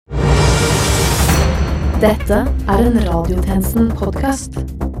Dette en Radiotjenesten-podcast.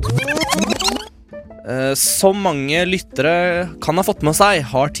 Som mange lyttere kan ha fått med seg,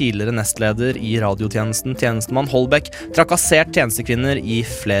 har tidligere nestleder i Radiotjenesten, tjenestemann Holbæk, trakassert tjenestekvinner i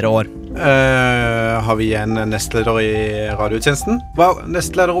flere år. Har vi en nestleder i Radiotjenesten? Hva er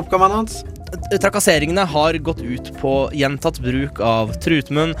nestlederoppgaven hans? Trakasseringene har gått ut på gjentatt bruk av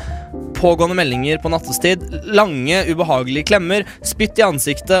trutmunn, pågående meldinger på nattestid, lange, ubehagelige klemmer, spytt i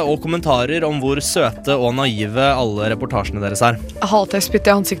ansiktet og kommentarer om hvor søte og naive alle reportasjene deres er. Jeg hater spytt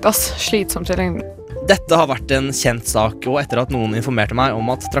i ansiktet, ass. Slitsomt tilgjengelig. Dette har vært en kjent sak, og etter at noen informerte meg om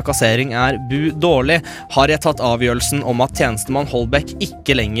at trakassering er dårlig, har jeg tatt avgjørelsen om at tjenestemann Holbæk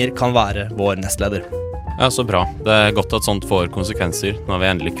ikke lenger kan være vår nestleder. Ja, så bra. Det er godt at sånt får konsekvenser. Nå er vi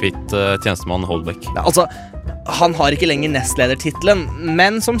endelig kvitt tjenestemann Holbæk. Ja, altså, han har ikke lenger nestledertitlen,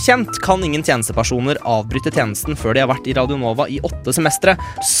 men som kjent kan ingen tjenestepersoner avbryte tjenesten før de har vært i Radio Nova i 8 semestre.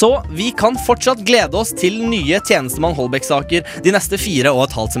 Så vi kan fortsatt glede oss til nye tjenestemann Holbæk-saker de neste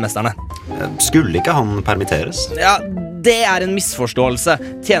 4,5 semestrene. Skulle ikke han permitteres? Ja, det er en misforståelse.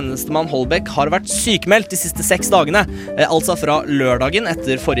 Tjenestemann Holbæk har vært sykemeldt de siste 6 dagene, altså fra lørdagen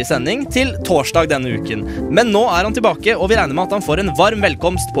etter forrige sending til torsdag denne uken. Men nå er han tilbake, og vi regner med at han får en varm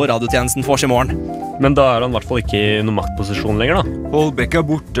velkomst på Radiotjenesten for i morgen. Men da er han i hvert fall ikke i noen maktposisjon lenger, da. Holbæk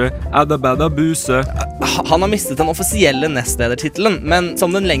borte, bæda buse. Han har mistet den offisielle nestledertitelen, men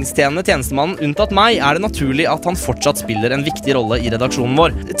som den lengsttjenende tjenestemannen unntatt meg, er det naturlig at han fortsatt spiller en viktig rolle i redaksjonen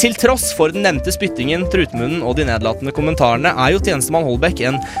vår. Til tross for den nevnte spyttingen, trutmunnen og de nedlatende kommentarene, er jo tjenestemann Holbæk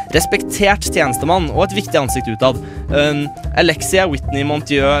en respektert tjenestemann og et viktig ansikt utad. Alexia Whitney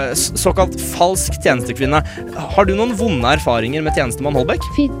Montieu, såkalt falsk tjenestekvinne. Har du noen vonde erfaringer med tjenestemann Holbæk?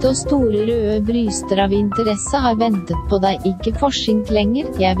 Fitte og store røde bryster av interesse har ventet på deg, ikke forsynt lenger.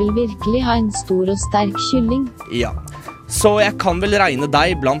 Jeg vil virkelig ha en stor og sterk kylling. Ja, så jeg kan vel regne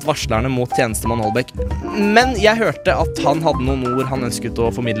deg blant varslerne mot tjenestemann Holbæk. Men jeg hørte at han hadde noen ord han ønsket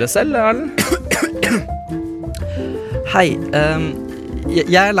å formidle selv, Erlend? Hei,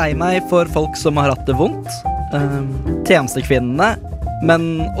 jeg er lei meg for folk som har hatt det vondt, tjenestekvinnene,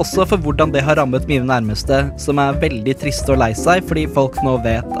 men også for hvordan det har rammet mine nærmeste, som er veldig triste og lei seg fordi folk nå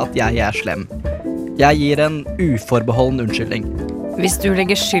vet at jeg er slem. Jeg gir en uforbeholden unnskyldning. Hvis du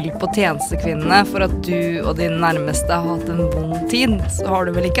legger skyld på tjenestekvinnene for at du og din nærmeste har hatt en vond tid, så har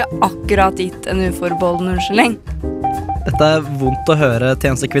du vel ikke akkurat gitt en uforbeholden unnskyldning? Dette er vondt å høre,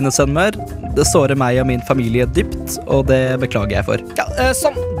 tjenestekvinnesønner. Det sårer meg og min familie dypt, og det beklager jeg for. Ja,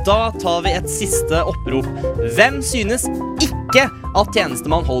 sånn, da tar vi et siste opprop. Hvem synes ikke at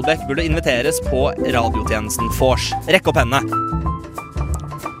tjenestemann Holbæk burde inviteres på Radiotjenesten Fors? Rekk opp hendene.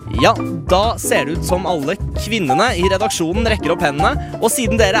 Ja, da ser det ut som alle kvinnene i redaksjonen rekker opp hendene, og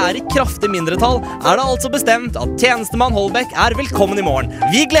siden dere er i kraftig mindretall, er det altså bestemt at tjenestemann Holbæk er velkommen i morgen.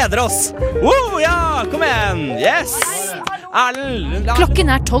 Vi gleder oss! Ja, kom igjen! Yes! Erlend!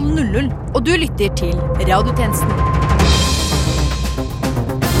 Klokken 12:00, og du lytter til Radiotjenesten.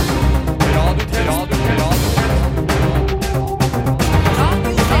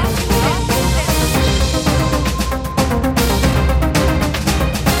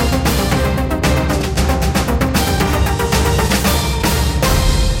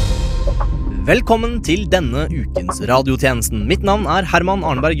 Velkommen til denne ukens Radiotjenesten. Mitt navn er Herman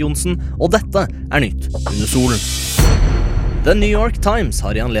Arneberg Johnsen, og dette er nytt under solen. The New York Times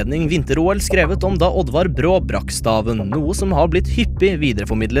har i anledning vinter-OL skrevet om da Oddvar Brå brakk staven, noe som har blitt hyppig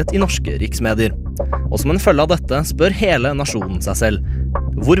videreformidlet i norske riksmedier. Og som en følge av dette spør hele nasjonen seg selv: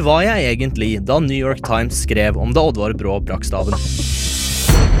 hvor var jeg egentlig da New York Times skrev om da Oddvar Brå brakk staven?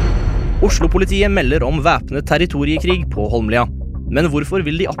 Oslo-politiet melder om væpnet territoriekrig på Holmlia. Men hvorfor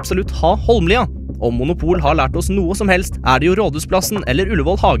vil de absolutt ha Holmlia? Om Monopol har lært oss noe som helst, er det jo Rådhusplassen eller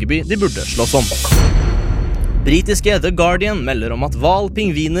Ullevål Hageby de burde slåss om. Britiske The Guardian melder om at hval,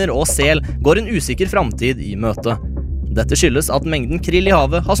 pingviner og sel går en usikker framtid i møte. Dette skyldes at mengden krill i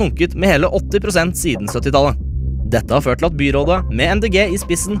havet har sunket med hele 80% siden 70-tallet. Dette har ført til at byrådet, med MDG i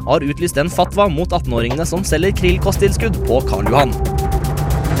spissen, har utlyst en fatwa mot 18-åringene som selger krillkosttilskudd på Karl Johan.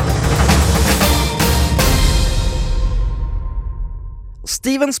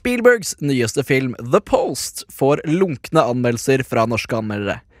 Steven Spielbergs nyeste film The Post får lunkne anmeldelser fra norske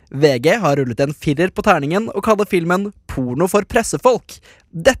anmeldere. VG har rullet en 4 på terningen og kaller filmen Porno for pressefolk.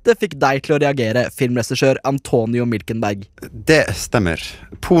 Dette fikk deg til å reagere, filmregissør Antonio Milkenberg. Det stemmer.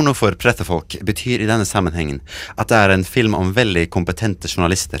 Porno for pressefolk betyr i denne sammenhengen at det er en film om veldig kompetente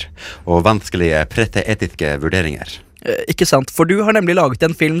journalister og vanskelige presseetiske vurderinger. Ikke sant, for du har nemlig laget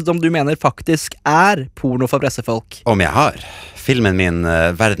en film som du mener faktisk porno for pressefolk. Om jeg har. Filmen min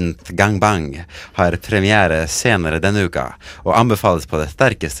Verdens Gangbang har premiere senere denne uka, og anbefales på det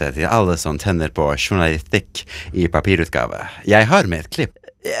sterkeste til alle som tenner på journalistikk i papirutgave. Jeg har med et klipp.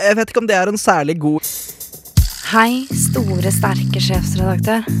 Jeg vet ikke om det en særlig god... Hei, store, sterke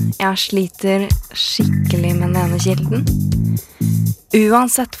sjefsredaktør. Jeg sliter skikkelig med den ene kilden.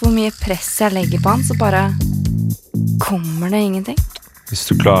 Uansett hvor mye press jeg legger på han, så bare kommer det ingenting. Hvis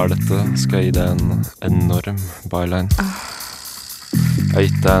du klarer dette, skal jeg gi deg en enorm byline. Jeg har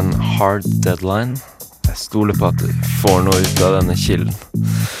gitt deg en hard deadline. Jeg stoler på at du får noe ut av denne kilden.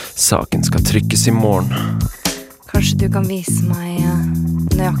 Saken skal trykkes i morgen. Kanskje du kan vise meg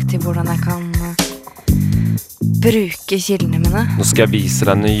nøyaktig hvordan jeg kan bruke kildene mine. Nå skal jeg vise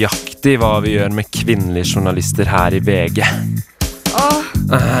deg nøyaktig hva vi gjør med kvinnelige journalister her i VG.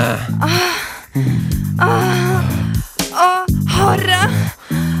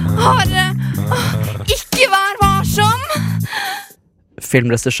 Harre, ikke vær varsom!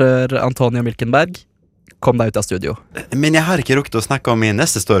 Filmregissør Antonio Milkenberg, kom deg ut av studio. Men jeg har ikke rukket å snakke om min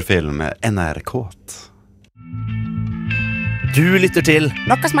neste storfilm, NRK. Du lytter til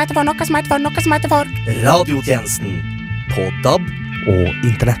Noe som heter for Radiotjenesten på DAB og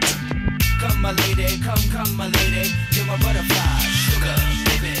internett.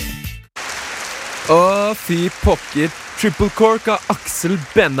 Fy pokker. Triple Cork av Aksel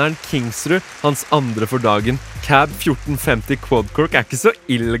Benneren Kingsrud, hans andre for dagen. Cab 1450 Quad Cork ikke så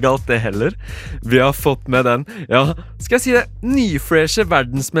illegalt det heller. Vi har fått med den, ja, skal jeg si det, nyfreshe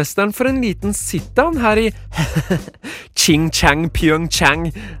verdensmesteren for en liten sit-down her i Ching-Chang Pyeongchang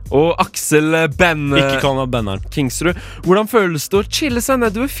og Aksel Ikke kall meg Benneren. Kingsrud. Hvordan føles det å chille seg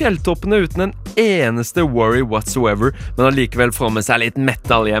nedover fjelltoppene uten en eneste worry whatsoever, men allikevel få med seg litt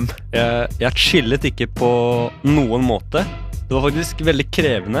metal hjem? Jeg chillet ikke på noen måte. Det var faktisk veldig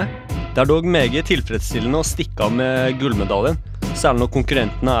krevende. Det dog meget tilfredsstillende å stikke av med gullmedaljen, særlig når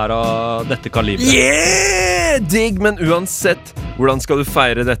konkurrentene av dette kalibret. Yeah! Digg, men uansett, hvordan skal du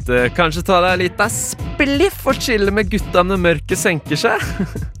feire dette? Kanskje ta deg litt av spliff og chille med gutta når mørket senker seg?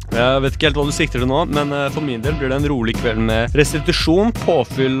 Jeg vet ikke helt hva du sikter til nå, men for min del blir det en rolig kveld med restitusjon,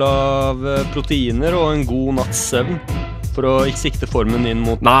 påfyll av proteiner og en god natts søvn. For å ikke sikte formen inn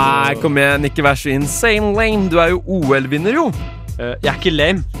mot... Nei, kom igjen, ikke vær så insane lame. Du jo OL-vinner jo. Jeg ikke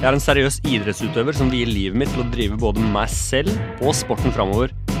lame. Jeg en seriøs idrettsutøver som vier livet mitt til å drive både meg selv og sporten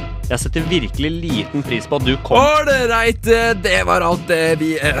fremover. Jeg setter virkelig liten pris på at du kom. Alright, det var alt det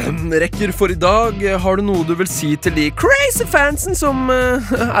vi rekker for i dag. Har du noe du vil si til de crazy fansen som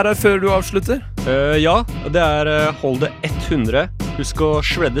her før du avslutter? Ja, det hold det 100. Husk å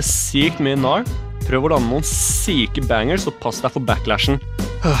shredde sykt mye nar. Prøv å lande noen syke bangers og pass deg for backlashen.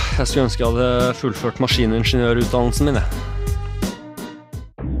 Jeg skulle ønske jeg hadde fullført maskiningeniørutdannelsen min.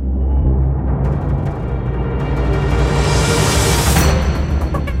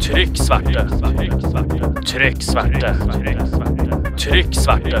 Trykk sverte. Trykk sverte. Trykk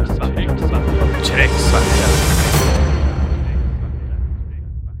sverte. Trykk sverte.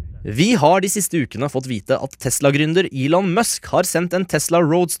 Vi har de siste ukene fått vite at Tesla-gründer Elon Musk har sendt en Tesla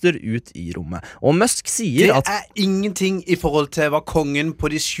Roadster ut i rommet. Og Musk sier at... Det ingenting i forhold til hva kongen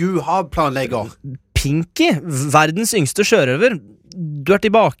på de 7 hav planlegger. Pinky, verdens yngste sjørøver, du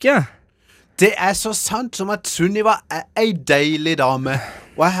tilbake. Det så sant som at Sunniva ei deilig dame,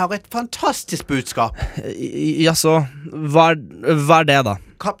 og jeg har et fantastisk budskap. Jaså, hva det da?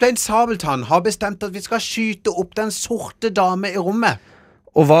 Kaptein Sabeltann har bestemt at vi skal skyte opp den sorte dame i rommet.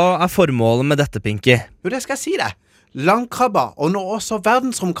 Og hva formålet med dette, Pinky? Jo, det skal jeg si det. Landkrabba, og nå også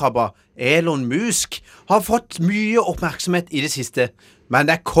verdensromkrabba, Elon Musk, har fått mye oppmerksomhet i det siste.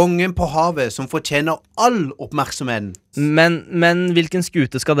 Men det kongen på havet som fortjener all oppmerksomheten. Men hvilken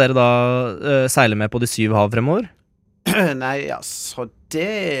skute skal dere da seile med på de 7 hav fremover? Nei, altså,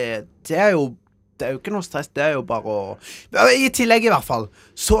 det jo ikke noe stress, det jo bare å... I tillegg i hvert fall,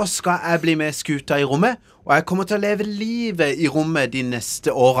 så skal jeg bli med skuta i rommet, og jeg kommer til å leve livet i rommet de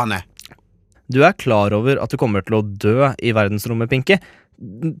neste årene. Du klar over at du kommer til å dø i verdensrommet, Pinky?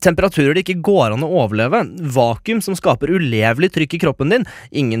 Temperaturer det ikke går an å overleve, vakuum som skaper ulevelig trykk i kroppen din,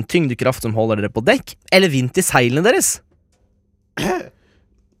 ingen tyngdekraft som holder dere på dekk, eller vind til seilene deres.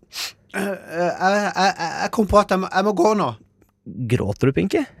 Jeg kom på at jeg må gå nå. Gråter du,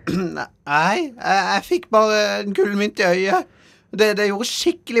 Pinky? Nei, jeg fikk bare en gullmynt i øyet. Det gjorde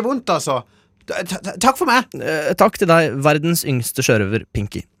skikkelig vondt, altså. Takk for meg. Takk til deg, verdens yngste sjørøver,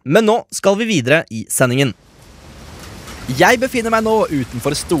 Pinky. Men nå skal vi videre i sendingen. Jeg befinner meg nå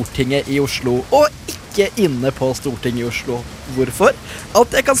utenfor Stortinget i Oslo, og ikke inne på Stortinget i Oslo. Hvorfor?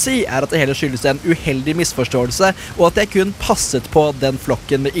 Alt jeg kan si at det hele skyldes en uheldig misforståelse, og at jeg kun passet på den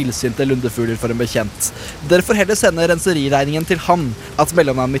flokken med illsinte lundefugler for en bekjent. Dere får heller sende renseriregningen til han. At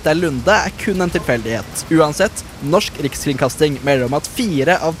mellomnavnet mitt Lunde kun en tilfeldighet. Uansett, Norsk Rikskringkasting melder om at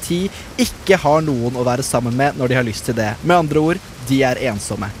 4 av 10 ikke har noen å være sammen med når de har lyst til det. Med andre ord, de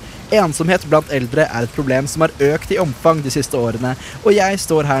ensomme. Ensomhet blant eldre et problem som har økt i omfang de siste årene, og jeg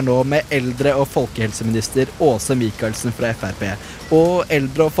står her nå med eldre- og folkehelseminister Åse Michaelsen fra FrP. Og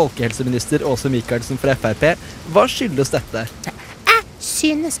eldre- og folkehelseminister Åse Michaelsen fra FrP, hva skyldes dette? Jeg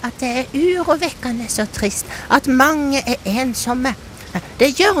synes at det urovekkende så trist at mange ensomme.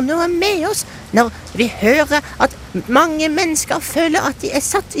 Det gjør noe med oss når vi hører at mange mennesker føler at de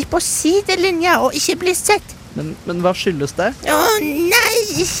satt på sidelinja og ikke blir sett. Men hva skyldes det? Nei,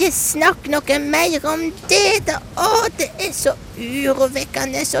 ikke snakk noe mer om det da. Det så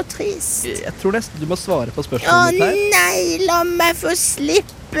urovekkende så trist. Jeg tror nesten du må svare på spørsmålet mitt her. Nei, la meg få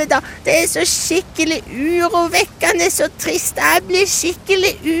slippe da. Det så skikkelig urovekkende så trist. Jeg blir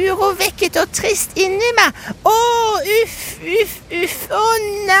skikkelig urovekket og trist inni meg. Uff.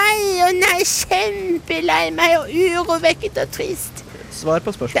 Nei, kjempelei meg og urovekket og trist. Svar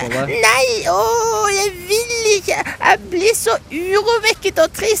på spørsmålet. Nei, jeg vil ikke. Jeg blir så urovekket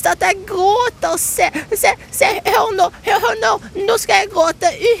og trist at jeg gråter. Se, hør nå. Nå skal jeg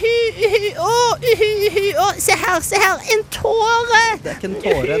gråte. Se her, en tåre. Det ikke en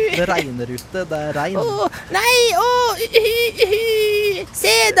tåre, det regner ute, det regn.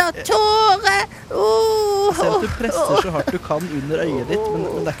 Se da, tåre. Se at du presser så hardt du kan under øyet ditt,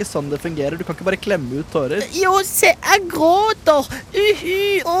 men det ikke sånn det fungerer. Du kan ikke bare klemme ut tårer. Jo, se, jeg gråter. Det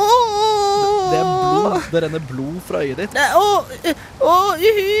blod. Det renner blod fra øyet ditt. Nei.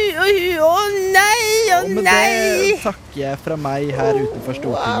 Med det takker jeg fra meg her utenfor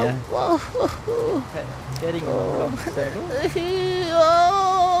Stortinget. Skal jeg ringe noen?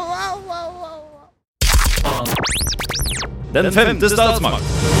 Den femte statsmakt.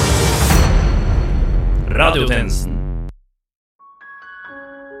 Radiotjenesten.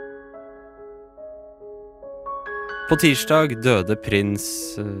 På tirsdag døde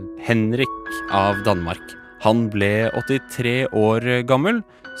prins Henrik av Danmark. Han ble 83 år gammel,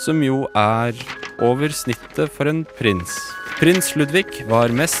 som jo over snittet for en prins. Prins Ludvig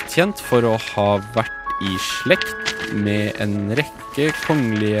var mest kjent for å ha vært i slekt med en rekke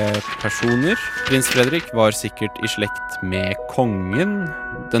kongelige personer. Prins Fredrik var sikkert i slekt med kongen,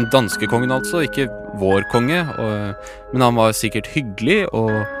 den danske kongen altså, ikke vår konge, men han var sikkert hyggelig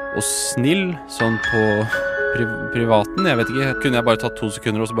og snill, sånn på privaten. Jeg vet ikke, kunne jeg bare tatt 2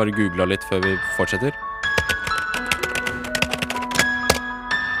 sekunder og så bare googlet litt før vi fortsetter?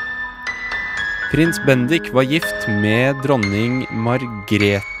 Prins Bendik var gift med dronning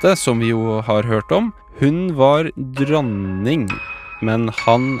Margrethe, som vi jo har hørt om. Hun var dronning, men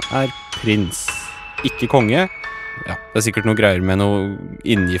han prins, ikke konge. Ja, det sikkert noe greier med noe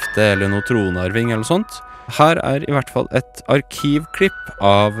inngifte eller noe tronarving eller sånt. Her i hvert fall et arkivklipp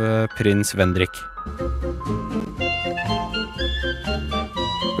av prins Vendrik.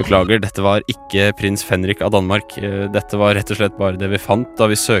 Beklager, dette var ikke prins Fenrik av Danmark. Dette var rett og slett bare det vi fant da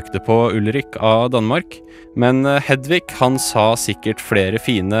vi søkte på Ulrik av Danmark. Men Hedvig, han sa sikkert flere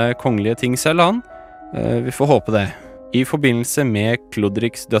fine kongelige ting selv, han. Vi får håpe det. I forbindelse med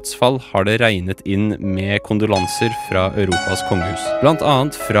Klodriks dødsfall har det regnet inn med kondolanser fra Europas kongehus. Blant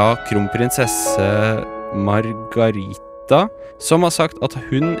annet fra kronprinsesse Margarita, som har sagt at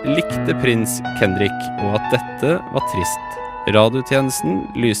hun likte prins Kendrick, og at dette var trist. Radiotjenesten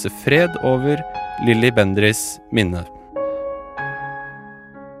lyser fred over Lilly Bendriss minne.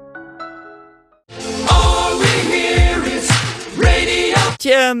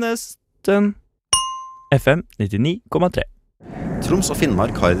 Tjenesten FM 99,3. Troms og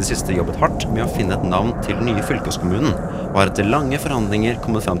Finnmark har i det siste jobbet hardt med å finne et navn til den nye fylkeskommunen, og har etter lange forhandlinger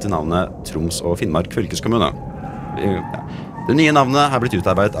kommet frem til navnet Troms og Finnmark fylkeskommune. Det nye navnet har blitt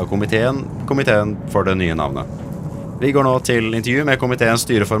utarbeidet av komiteen for det nye navnet. Vi går nå til intervju med komiteens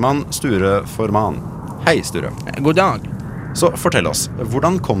styreformann, Sture Forman. Hei, Sture. God dag. Så fortell oss,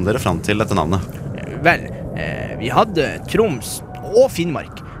 hvordan kom dere frem til dette navnet? Vel, vi hadde Troms og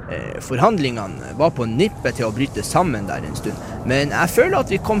Finnmark. Forhandlingene var på nippet til å bryte sammen der en stund, men jeg føler at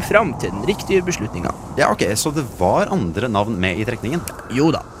vi kom frem til den riktige beslutningen. Ja, ok, så det var andre navn med i trekningen?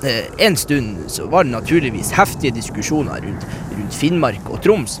 Jo da, en stund så var det naturligvis heftige diskusjoner rundt Finnmark og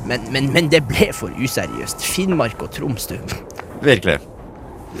Troms, men det ble for useriøst. Finnmark og Troms, du. Virkelig.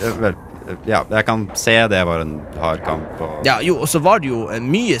 Vel, Ja, jeg kan se det var en hard kamp. Ja, jo, og så var det jo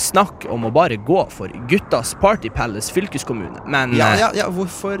mye snakk om å bare gå for guttas Party Palace fylkeskommune, men... Ja,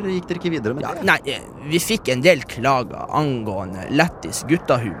 hvorfor gikk dere ikke videre med det? Nei, vi fikk en del klager angående lettis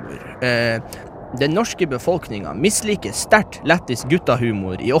guttahumor. Den norske befolkningen misliker sterkt lettis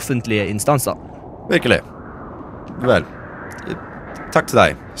guttahumor i offentlige instanser. Virkelig. Vel, takk til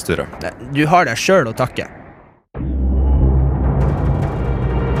deg, Sture. Du har deg selv å takke.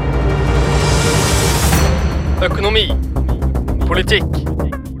 Økonomi, politikk,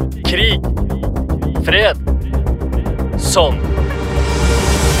 krig, fred, sånn.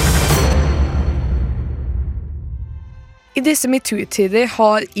 I disse MeToo-tider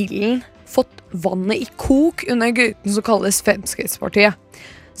har ilden fått vannet i kok under gryten som kalles Fremskrittspartiet.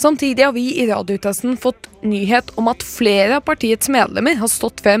 Samtidig har vi i Radiotjenesten fått nyhet om at flere av partiets medlemmer har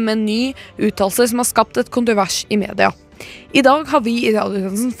stått frem med en ny uttalelse som har skapt et kontrovers i media. I dag har vi i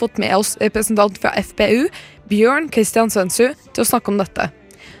Radiotjenesten fått med oss representant fra FPU, Bjørn Kristian Svensrud, til å snakke om dette.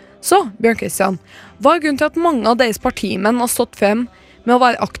 Så, Bjørn Kristian, hva er grunnen til at mange av deres partimenn har stått frem med å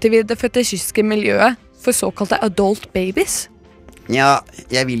være aktive i det fetisjistiske miljøet for såkalte adult babies? Ja,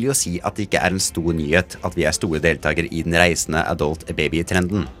 jeg vil jo si at det ikke er en stor nyhet at vi er store deltakere i den reisende adult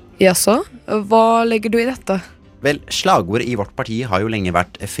baby-trenden. Jaså, hva legger du i dette? Vel, slagordet i vårt parti har jo lenge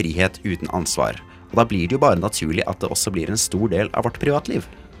vært frihet uten ansvar. Og da blir det jo bare naturlig at det også blir en stor del av vårt privatliv.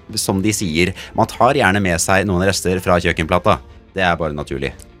 Som de sier, man tar gjerne med seg noen rester fra kjøkkenplata. Det er bare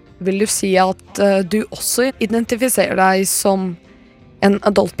naturlig. Vil du si at du også identifiserer deg som en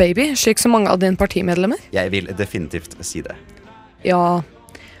adult baby, slik som mange av dine partimedlemmer? Jeg vil definitivt si det. Ja,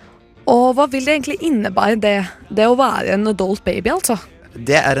 og hva vil det egentlig innebære det å være en adult baby, altså?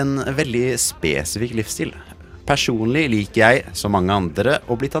 Det er en veldig spesifikk livsstil. Personlig liker jeg, som mange andre,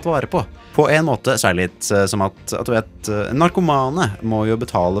 å bli tatt vare på. På en måte så er det litt som at du vet, narkomane må jo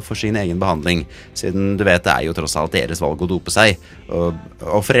betale for sin egen behandling, siden du vet det er jo tross alt deres valg å dope seg.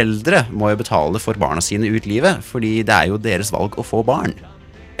 Og foreldre må jo betale for barna sine ut livet, fordi det er jo deres valg å få barn.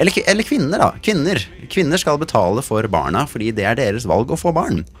 Eller kvinner da, kvinner skal betale for barna fordi det er deres valg å få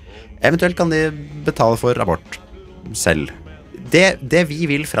barn. Eventuelt kan de betale for abort selv. Det vi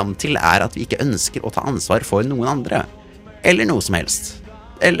vil fram til er at vi ikke ønsker å ta ansvar for noen andre. Eller noe som helst.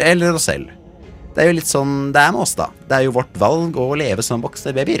 Eller oss selv. Det er jo litt sånn det er med oss da. Det er jo vårt valg å leve som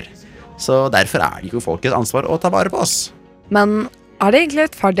voksne babyer. Så derfor er det jo folkets ansvar å ta vare på oss. Men er det egentlig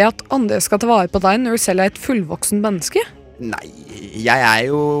rettferdig at andre skal ta vare på deg når du selv er et fullvoksen menneske? Nei, jeg er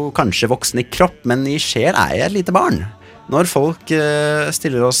jo kanskje voksen i kropp, men i sjel er jeg et lite barn. Når folk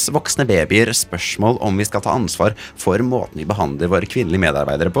stiller oss voksne babyer spørsmål om vi skal ta ansvar for måten vi behandler våre kvinnelige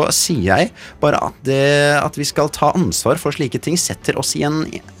medarbeidere på, sier jeg bare at vi skal ta ansvar for slike ting setter oss i en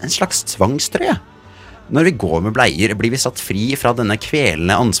slags tvangstrøye. Når vi går med bleier, blir vi satt fri fra denne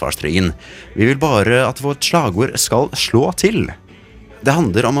kvelende ansvarstrøyen. Vi vil bare at vårt slagord skal slå til. Det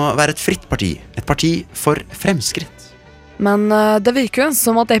handler om å være et fritt parti, et parti for fremskritt. Men det virker jo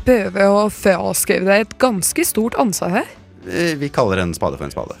som at jeg prøver å fraskrive deg et ganske stort ansvar her. Vi kaller en spade for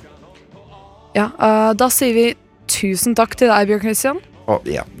en spade. Ja, da sier vi tusen takk til deg, Bjørn Kristian.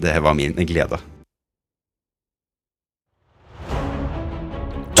 Ja, det var min glede.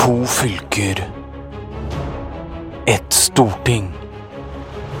 2 fylker. 1 storting.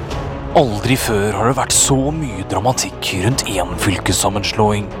 Aldri før har det vært så mye dramatikk rundt en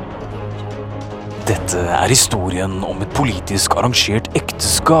fylkessammenslåing. Dette er historien om et politisk arrangert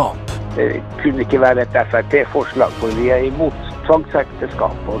ekteskap. Det kunne ikke være et FrP-forslag, for vi er imot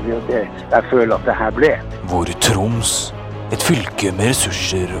tvangsekteskap, og det jeg føler at det her ble. Hvor Troms, et fylke med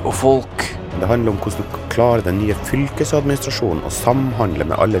ressurser og folk. Det handler om hvordan du klarer den nye fylkesadministrasjonen og samhandle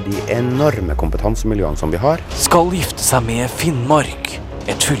med alle de enorme kompetansemiljøene som vi har. Skal gifte seg med Finnmark,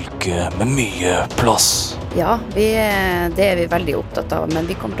 et fylke med mye plass. Ja, det er vi veldig opptatt av, men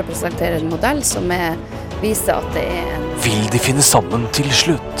vi kommer til å presentere en modell som viser at det er en... Vil de finne sammen til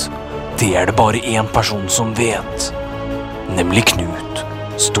slutt? Det er det bare en person som vet, nemlig Knut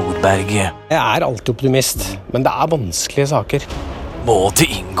Storberget. Jeg er alltid optimist, men det er vanskelige saker. Må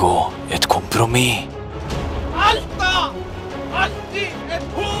det inngå et kompromiss? Alta! Alltid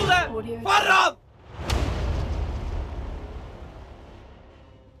et hode foran!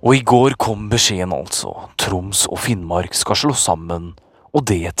 Og i går kom beskjeden altså. Troms og Finnmark skal slå sammen, og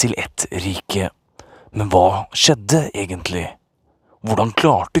det til ett rike. Men hva skjedde egentlig? Hvordan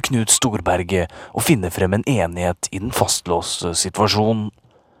klarte Knut Storberget å finne frem en enighet i den fastlåste situasjonen?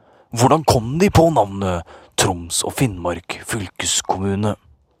 Hvordan kom de på navnet Troms og Finnmark fylkeskommune?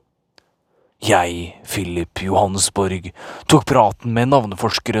 Jeg, Philip Johannesborg, tok praten med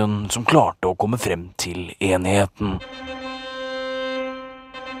navneforskeren som klarte å komme frem til enigheten.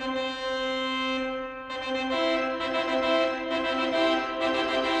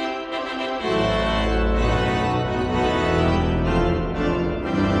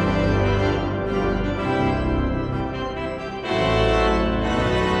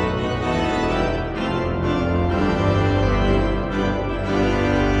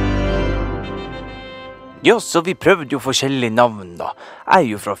 Ja, så vi prøvde jo forskjellige navn da. Jeg er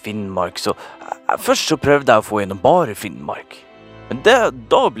jo fra Finnmark, så først så prøvde jeg å få gjennom bare Finnmark. Men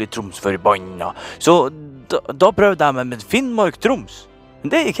da ble Troms forbanna, så da prøvde jeg meg med Finnmark-Troms.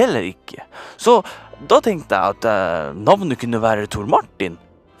 Men det gikk heller ikke. Så da tenkte jeg at navnet kunne være Tor Martin,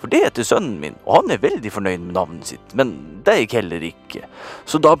 for det heter sønnen min, og han er veldig fornøyd med navnet sitt, men det gikk heller ikke.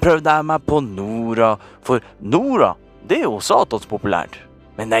 Så da prøvde jeg meg på Nora, for Nora, det er jo satans populært.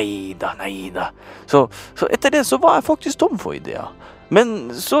 Men neida. Så etter det så var jeg faktisk tom for ideer.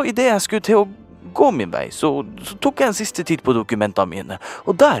 Men så i det jeg skulle til å gå min vei, så tok jeg en siste titt på dokumentene mine,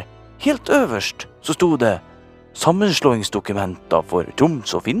 og der, helt øverst, så sto det sammenslåingsdokumenter for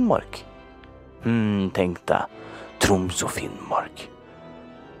Troms og Finnmark. Tenkte jeg, Troms og Finnmark.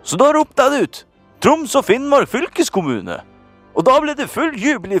 Så da ropte jeg det ut, Troms og Finnmark fylkeskommune. Og da ble det full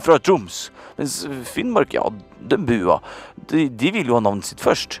jubel fra Troms. Mens Finnmark, ja, den bua. De ville jo ha navnet sitt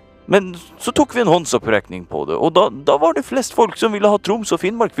først. Men så tok vi en håndsopprekning på det, og da var det flest folk som ville ha Troms og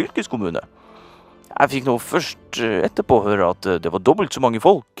Finnmark fylkeskommune. Jeg fikk nå først etterpå høre at det var dobbelt så mange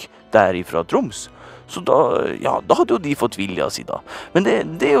folk der ifra Troms. Så da hadde jo de fått vilja si da. Men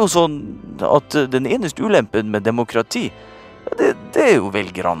det er jo sånn at den eneste ulempen med demokrati, det er jo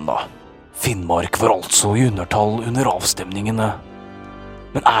velgerne da. Finnmark var altså i undertall under avstemningene.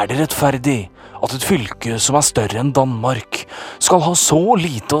 Men er det rettferdig at et fylke som er større enn Danmark skal ha så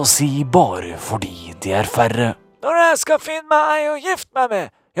lite å si bare fordi de er færre? Når jeg skal finne meg ei å gifte meg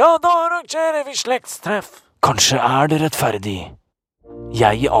med, ja, da arrangerer vi slektstreff. Kanskje er det rettferdig.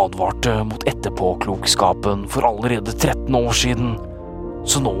 Jeg advarte mot etterpåklokskapen for allerede 13 år siden,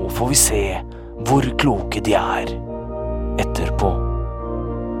 så nå får vi se hvor kloke de er etterpå.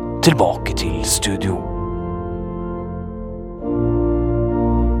 Tilbake til studio.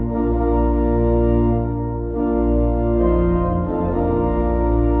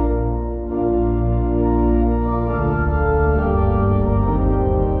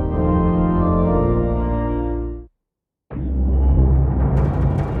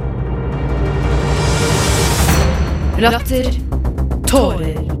 Latter,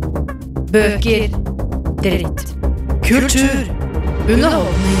 tårer, bøker, dritt, kultur,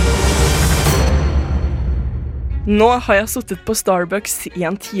 underholdning. Nå har jeg suttet på Starbucks i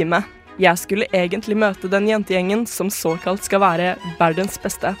en time. Jeg skulle egentlig møte den jentegjengen som såkalt skal være verdens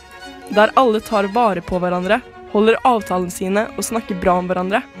beste. Der alle tar vare på hverandre, holder avtalene sine og snakker bra om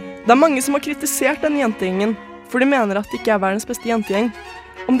hverandre. Det er mange som har kritisert den jentegjengen, for de mener at det ikke er verdens beste jentegjeng.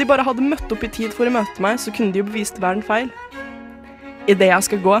 Om de bare hadde møtt opp i tid for å møte meg, så kunne de jo bevist verden feil. I det jeg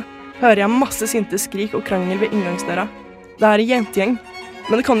skal gå, hører jeg masse sinte skrik og krangel ved inngangsdøra. Det er en jentegjeng,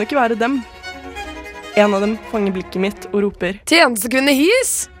 men det kan jo ikke være dem. En av dem fanger blikket mitt og roper Tjenestekvinne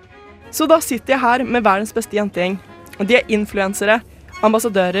his! Så da sitter jeg her med verdens beste jentegjeng. Og de er influensere,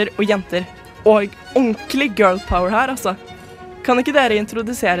 ambassadører og jenter. Og ordentlig girl power her, altså. Kan ikke dere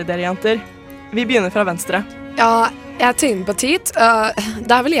introdusere dere, jenter? Vi begynner fra venstre. Ja, jeg er trinnpetit.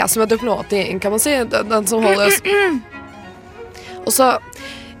 Det er vel jeg som er diplomat i, kan man si. Den som holder oss. Og så,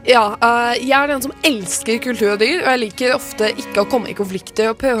 ja, jeg er den som elsker kultur og dyr, og jeg liker ofte ikke å komme i konflikter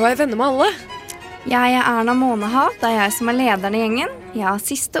og prøve å være venner med alle. Jeg er Erna Månehat, det er jeg som er lederen i gjengen. Jeg har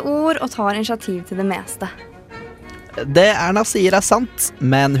siste ord og tar initiativ til det meste. Det Erna sier er sant,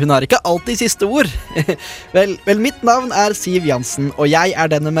 men hun har ikke alltid siste ord. Vel, mitt navn er Siv Jansen, og jeg er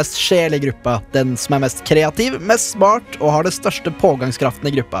den mest sjel i gruppa. Den som er mest kreativ, mest smart og har det største pågangskraften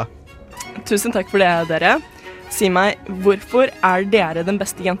i gruppa. Tusen takk for det, dere. Si meg, hvorfor er dere den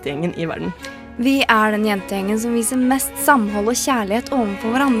beste jentegjengen i verden? Vi er den jentegjengen som viser mest samhold og kjærlighet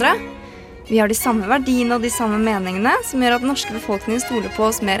overfor hverandre. Vi har de samme verdiene og de samme meningene, som gjør at den norske befolkningen stoler på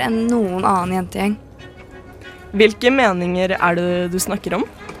oss mer enn noen annen jentegjeng. Hvilke meninger er det du snakker om?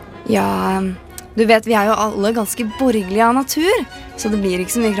 Ja, du vet, vi er jo alle ganske borgerlige av natur, så det blir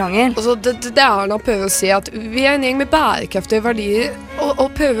ikke så mye krangel. Altså, det er da prøver å si at vi er en gjeng med bærekraftige verdier, og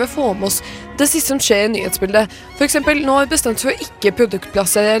prøver å få med oss det siste som skjer i nyhetsbildet. For eksempel, nå har vi bestemt for å ikke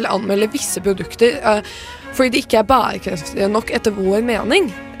produktplassere eller anmelde visse produkter, fordi de ikke er bærekraftige nok etter vår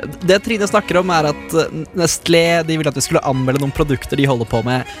mening. Det Trine snakker om er at Nestlé, de ville at vi skulle anmelde noen produkter de holder på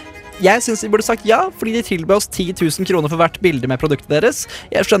med. Jeg synes de burde sagt ja, fordi de tilbød oss 10 000 kroner for hvert bilde med produktet deres.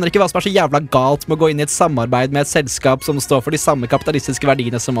 Jeg skjønner ikke hva som er så jævla galt med å gå inn i et samarbeid med et selskap som står for de samme kapitalistiske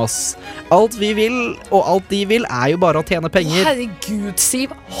verdiene som oss. Alt vi vil, og alt de vil, er jo bare å tjene penger. Herregud,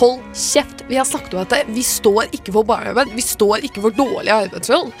 Siv, hold kjeft. Vi har snakket om dette. Vi står ikke for barnearbeid. Vi står ikke for dårlige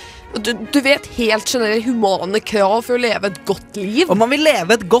arbeidsforhold. Du vet helt generelt humane krav for å leve et godt liv. Om man vil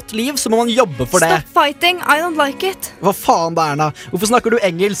leve et godt liv, så må man jobbe for det. Stop fighting, I don't like it. Hva faen da, Erna? Hvorfor snakker du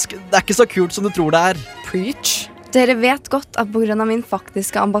engelsk? Det er ikke så kult som du tror det er. Preach. Dere vet godt at på grunn av min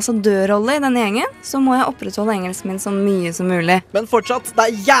faktiske ambassadørrolle i denne gjengen, så må jeg opprettholde engelsken min så mye som mulig. Men fortsatt, det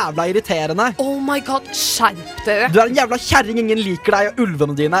jævla irriterende. Oh my god, skjerp dere. Du en jævla kjerring, ingen liker deg og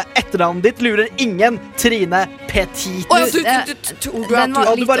ulvene dine. Etternavnet ditt lurer ingen. Trine Petitus. Du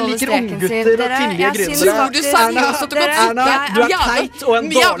bare liker unggutter og kvinnelige gründere. Erna, du teit og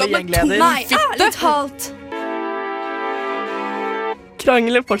en dårlig gjengleder. Nei, ærlig talt.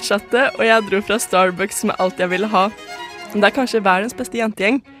 Krangelen fortsatte, og jeg dro fra Starbucks med alt jeg ville ha. Det kanskje verdens beste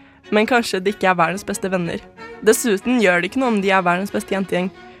jentegjeng, men kanskje det ikke verdens beste venner. Dessuten gjør det ikke noe om de verdens beste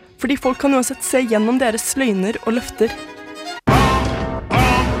jentegjeng, fordi folk kan uansett se gjennom deres løgner og løfter.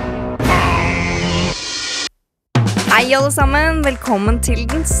 Hei alle sammen, velkommen til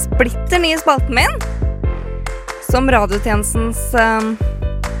den splitter nye spalten min. Som Radiotjenestens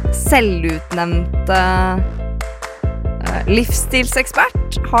selvutnevnte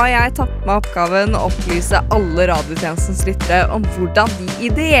livsstilsekspert har jeg tatt med oppgaven å opplyse alle Radiotjenestens lyttere om hvordan de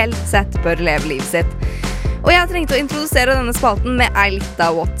ideelt sett bør leve livet sitt. Og jeg trengte å introdusere denne spalten med ei lita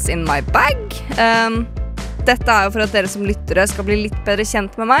What's in my bag. Dette jo for at dere som lyttere skal bli litt bedre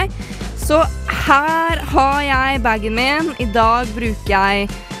kjent med meg. Så her har jeg bagen min. I dag bruker jeg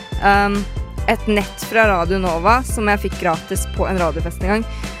et nett fra Radio Nova som jeg fikk gratis på en radiofest en gang.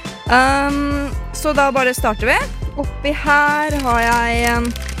 Så da bare starter vi. Oppi her har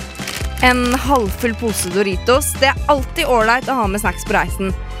jeg en halvfull pose Doritos. Det alltid ordentlig å ha med snacks på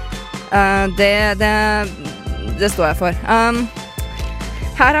reisen. Det står jeg for.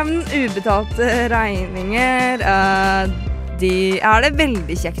 Her har vi ubetalte regninger. De det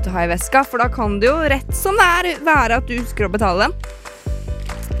veldig kjekt å ha i veska, for da kan det jo rett som det være at du husker å betale dem.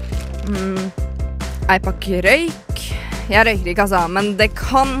 Ei pakke røyk. Jeg røyker ikke, altså, men det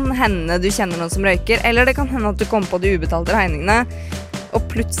kan hende du kjenner noen som røyker, eller det kan hende at du kommer på de ubetalte regningene og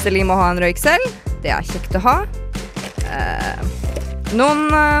plutselig må ha en røyk selv. Det kjekt å ha. Noen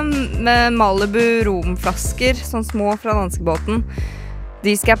Malibu romflasker, sånn små fra danskebåten.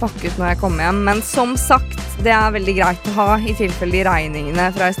 De skal jeg pakke ut når jeg kommer hjem, men som sagt, det veldig greit å ha i tilfelle de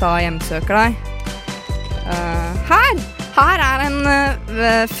regningene fra i stad hjemsøker deg. Her en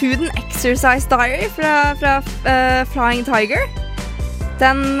Food and Exercise Diary fra Flying Tiger.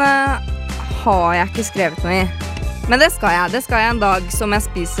 Den har jeg ikke skrevet noe i. Men det skal jeg. Det skal jeg en dag som jeg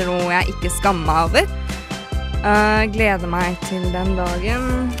spiser noe jeg ikke skammer meg over. Gleder meg til den dagen.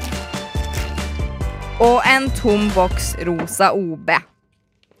 Og en tom boks rosa OB.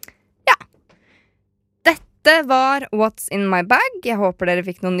 Ja. Dette var What's in my bag. Jeg håper dere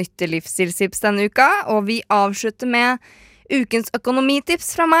fikk noen nyttige livsstilstips denne uka. Og vi avslutter med ukens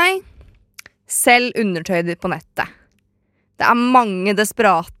økonomitips fra meg. Selv undertøy på nettet. Det mange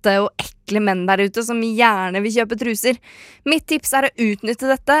desperate og ekle menn der ute som gjerne vil kjøpe truser. Mitt tips å utnytte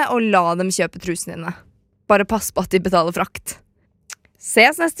dette og la dem kjøpe trusene dine. Bare pass på at de betaler frakt.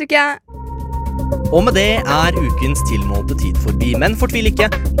 Ses neste uke! Og med det ukens tilmålte tid forbi, men fortvil ikke.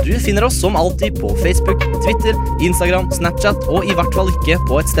 Du finner oss som alltid på Facebook, Twitter, Instagram, Snapchat og i hvert fall ikke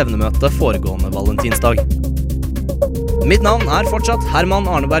på et stevnemøte foregående valentinsdag. Mitt navn fortsatt Herman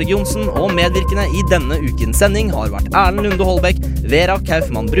Arneberg Johnsen, og medvirkende i denne ukens sending har vært Erlend Lunde Holbæk, Vera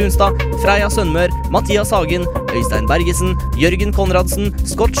Kaufmann Brunstad, Freya Sønmør, Mathias Hagen, Øystein Bergesen, Jørgen Konradsen,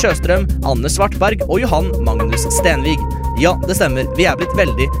 Scott Sjøstrøm, Anne Svartberg og Johan Magnus Stenvig. Ja, det stemmer, vi blitt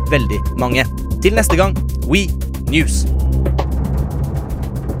veldig, veldig mange. Til neste gang, We News!